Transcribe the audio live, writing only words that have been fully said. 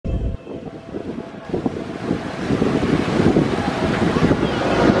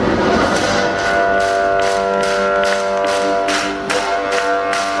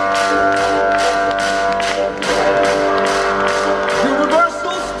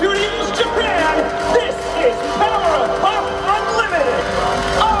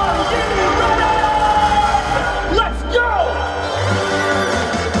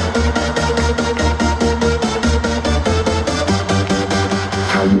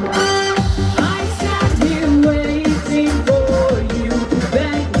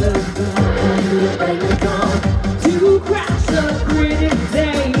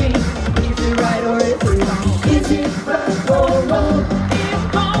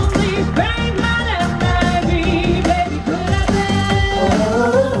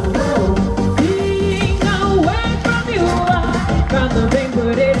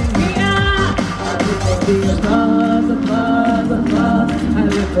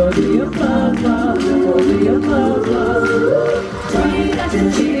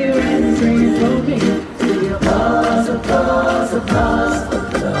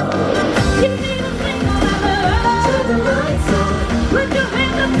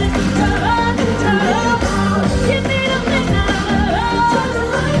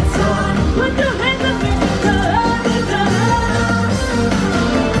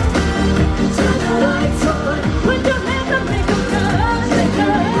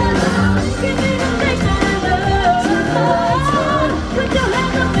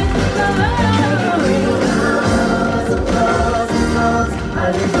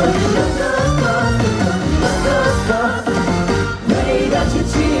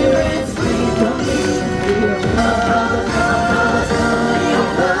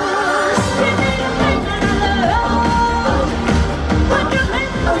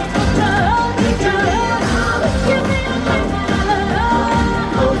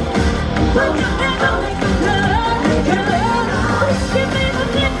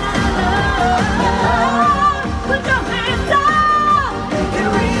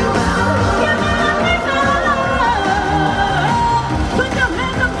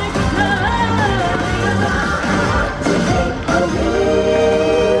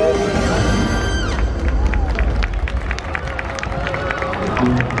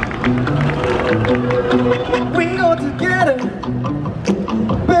We all together,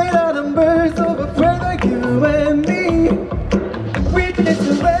 better than birds of a feather, you and me. We did it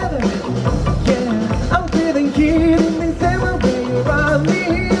together, yeah. I'm feeling keen in the same way around me.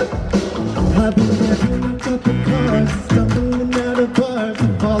 I've been having a couple cars, stumbling out of bars, to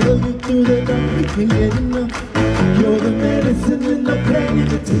follow you through the night. And yeah, you know, you're the medicine in the pain,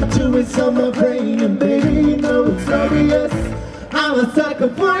 the tattoo is on my brain, and baby, you know it's obvious. I'm a sucker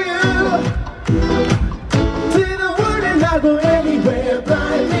for you. See the world and I'll go anywhere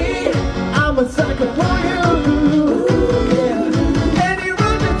by me. I'm a sucker for you. Yeah. Any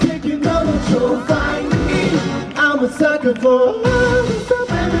road to take, you know that you'll find me. I'm a sucker for all the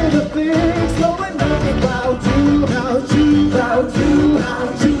stuff and little things going on about you, about you, about you,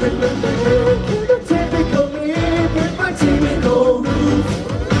 about you. And the typical me with my typical roots.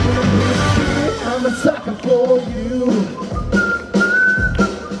 I'm a sucker for you.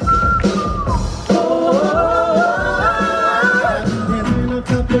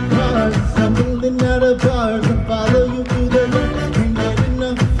 Bars and follow you through the night. Can't get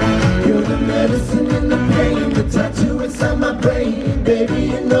enough. You're the medicine in the pain, the tattoo inside my brain. Baby,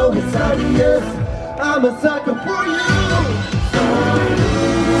 you know it's obvious. I'm a sucker for you.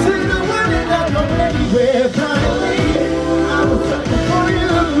 See the world and I'll go anywhere blindly. I'm a sucker for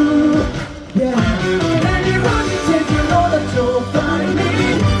you. Yeah. Anyone you take, you know that you'll find me.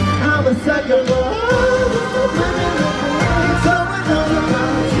 I'm a sucker for you. Someone knows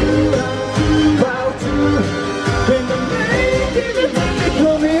about you. When the rain is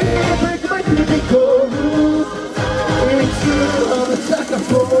typical me, break my typical rules. It's true, I'm a sucker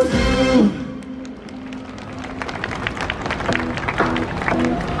for you.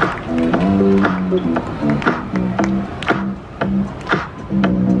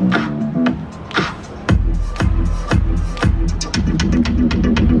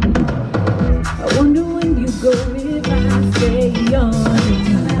 I wonder when you go if I stay on.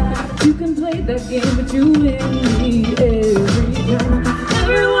 You can play that game, but you win me every time.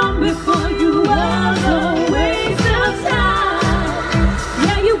 Everyone before you was a waste of time.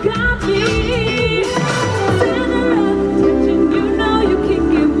 Yeah, you got me. Center of attention, you know you can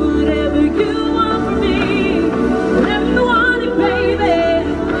get whatever you want from me. Whatever you want it, baby.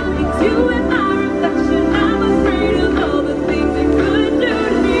 It's you and my reflection. I'm afraid of all the things it could do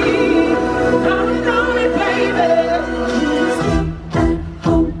to me. Know it, baby.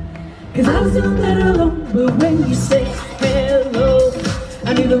 Cause I was doing better alone, but when you say hello,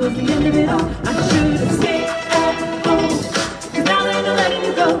 I knew that was the end of it all. I should have stayed at home. Cause now that I'm letting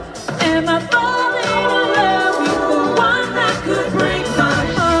you go, am I falling in love with the one that could break my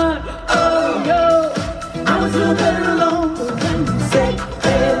heart? Oh no, I was doing better alone, but when you say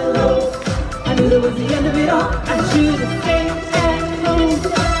hello, I knew that was the end of it all. I should have stayed at home.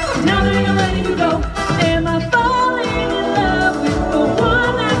 Cause now that I'm letting you go, am I falling in love with the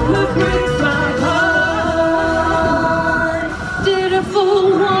one that could break my heart? Did a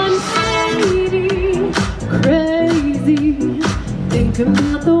full 180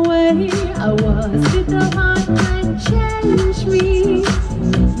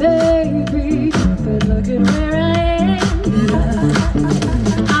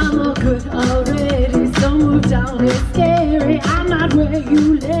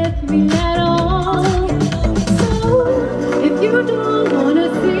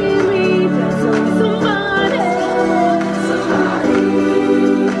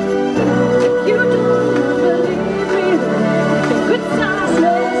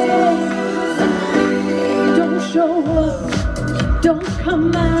 Don't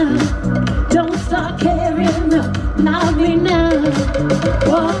come out, don't start caring, not me now.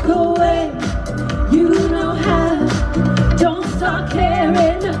 Walk away, you know how. Don't start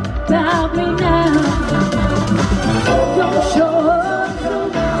caring about me now. Don't show up,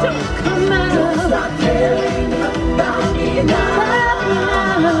 don't come out. Don't start caring about me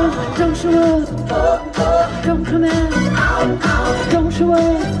now. Don't show up, don't come out. Don't show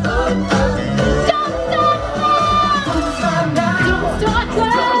up.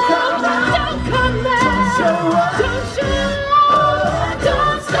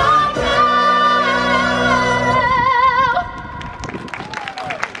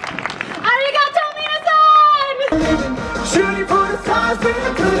 Shooting for the stars, but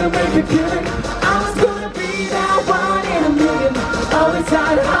I couldn't make it good. I was gonna be that one in a million. Always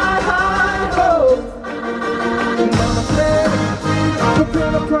had high, high hopes. Mama said,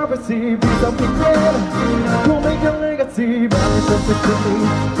 fulfill a prophecy, be something great. Go make a legacy, balance up the city.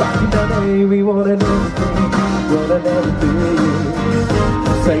 Back in the day, we wanted everything, wanted everything.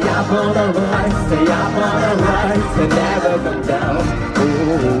 Stay up on the rise, stay up on the rise, and never come down.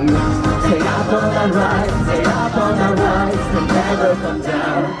 Ooh. Stay up on the rise, stay up on the rise, and never come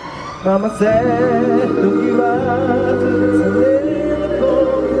down. Mama said, don't give up, it's a little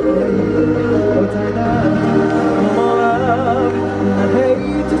oh, tie down, come on up, I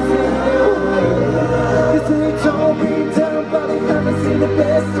hate to see you wait. You say don't be down, but I haven't seen the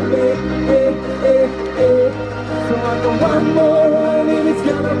best of me. So I go one more run, and it's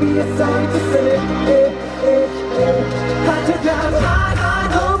gonna be a sight to see. I took down high, high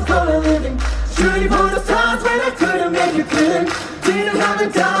hopes for a living. Shooting for the stars when I couldn't make it clear. Didn't have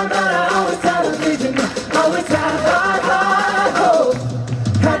it down, but I always had a vision. Always had high, high hope.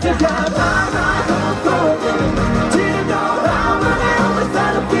 Had to have high, high hope for a living. Didn't know how, but I always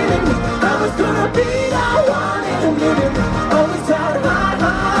had a feeling I was gonna be that one in a million. Always had high,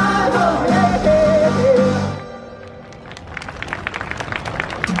 high hope. Yeah, yeah, yeah.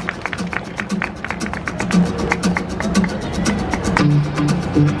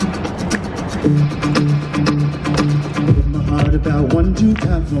 About 1, 2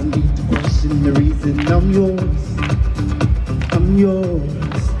 times, no need to question the reason I'm yours. I'm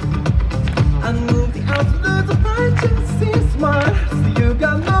yours. I knew the afternoons of mine just seem smart. So you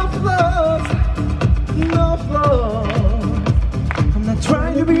got no flaws, no flaws. I'm not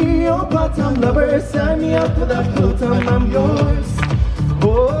trying to be your part-time lover. Sign me up for that full-time. I'm yours,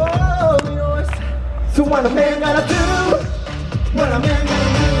 oh, yours. So what a man gotta do? What a man gotta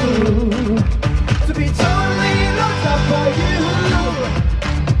do to be totally locked up by you?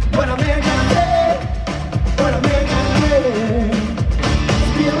 What a man can say, what a man can say.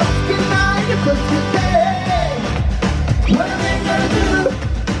 To be lost in night, your first day. What a man gotta do,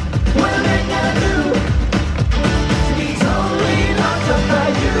 what a man gotta do to be totally locked up by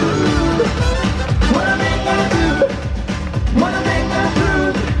you. What a man gotta do, what a man gotta do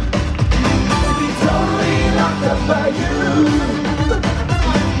to be totally locked up by you.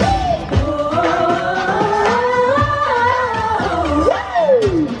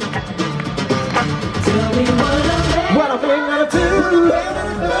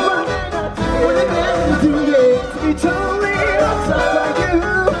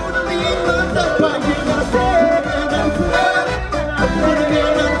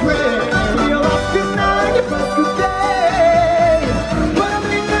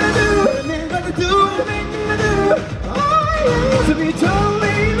 To be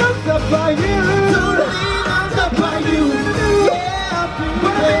totally locked up by you, totally locked up by you. Yeah, what a man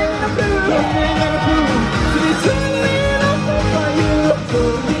gonna do, what a man gonna do to be totally locked up by you,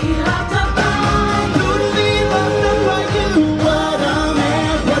 totally locked up by you, totally locked up by you. What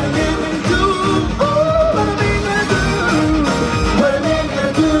a man gonna do, oh, what a man gonna do, what a man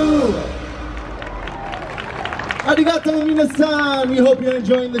gonna do. Arigato minasan. We hope you're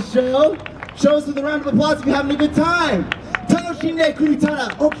enjoying the show. Show us with a round of applause if you're having a good time. 楽しんでくれたら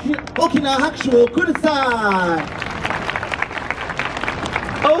大きな拍手をください。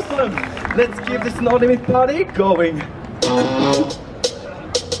Awesome! Let's keep this no limit party going.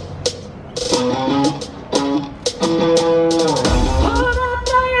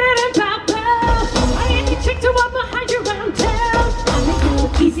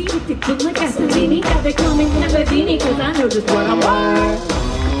 Easy with the kid like Gasolini. Got the call me Lamborghini, cause I know just what I want.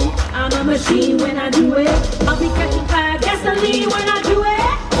 I'm a machine when I do it. I'll be catching fire gasoline when I do it.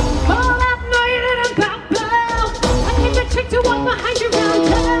 Hold up, no you didn't pop out. I need the chick to walk behind you round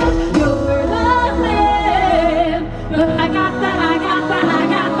town. You're the man. I got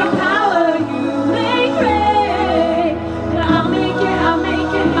the power. You make rain. I'll make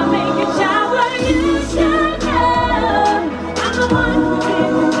it shower. You should know I'm the one.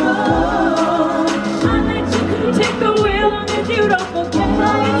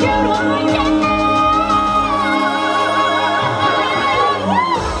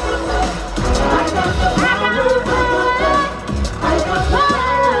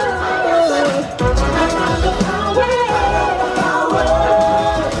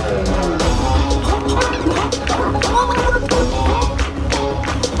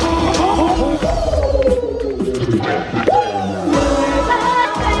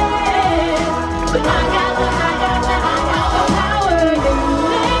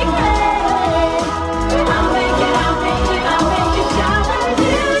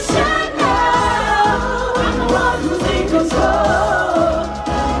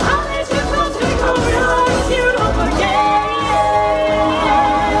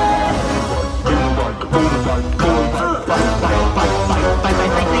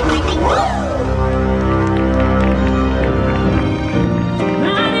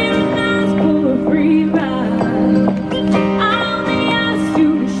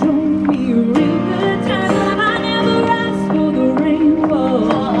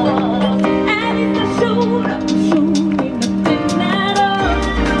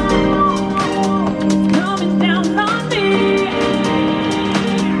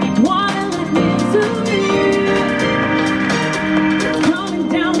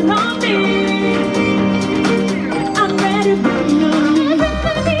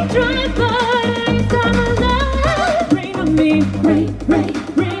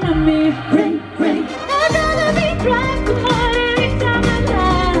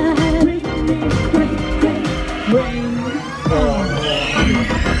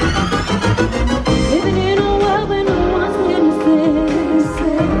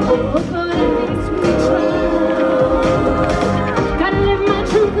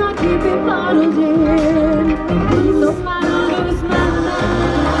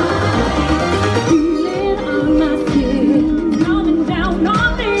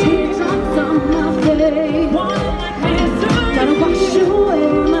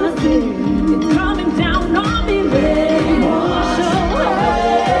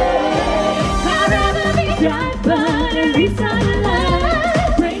 but at least I'm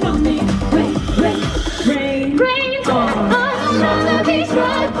alive. Rain on me, rain, rain, rain, rain on. I'm on the beach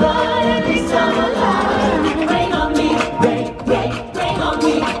right, but at least I'm alive. Rain on me, rain, rain, rain on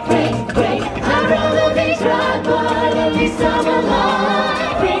me, rain, rain. I'm on the beach right, but at least I'm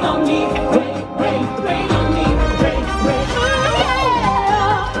alive. Rain on me, rain, rain, rain on me, rain, rain.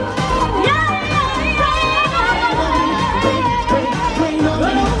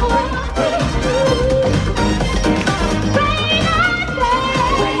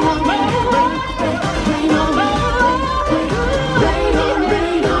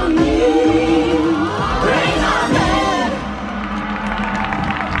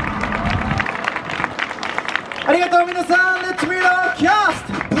 Let's meet our cast.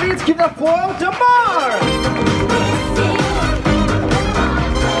 Please give it up for Jamar.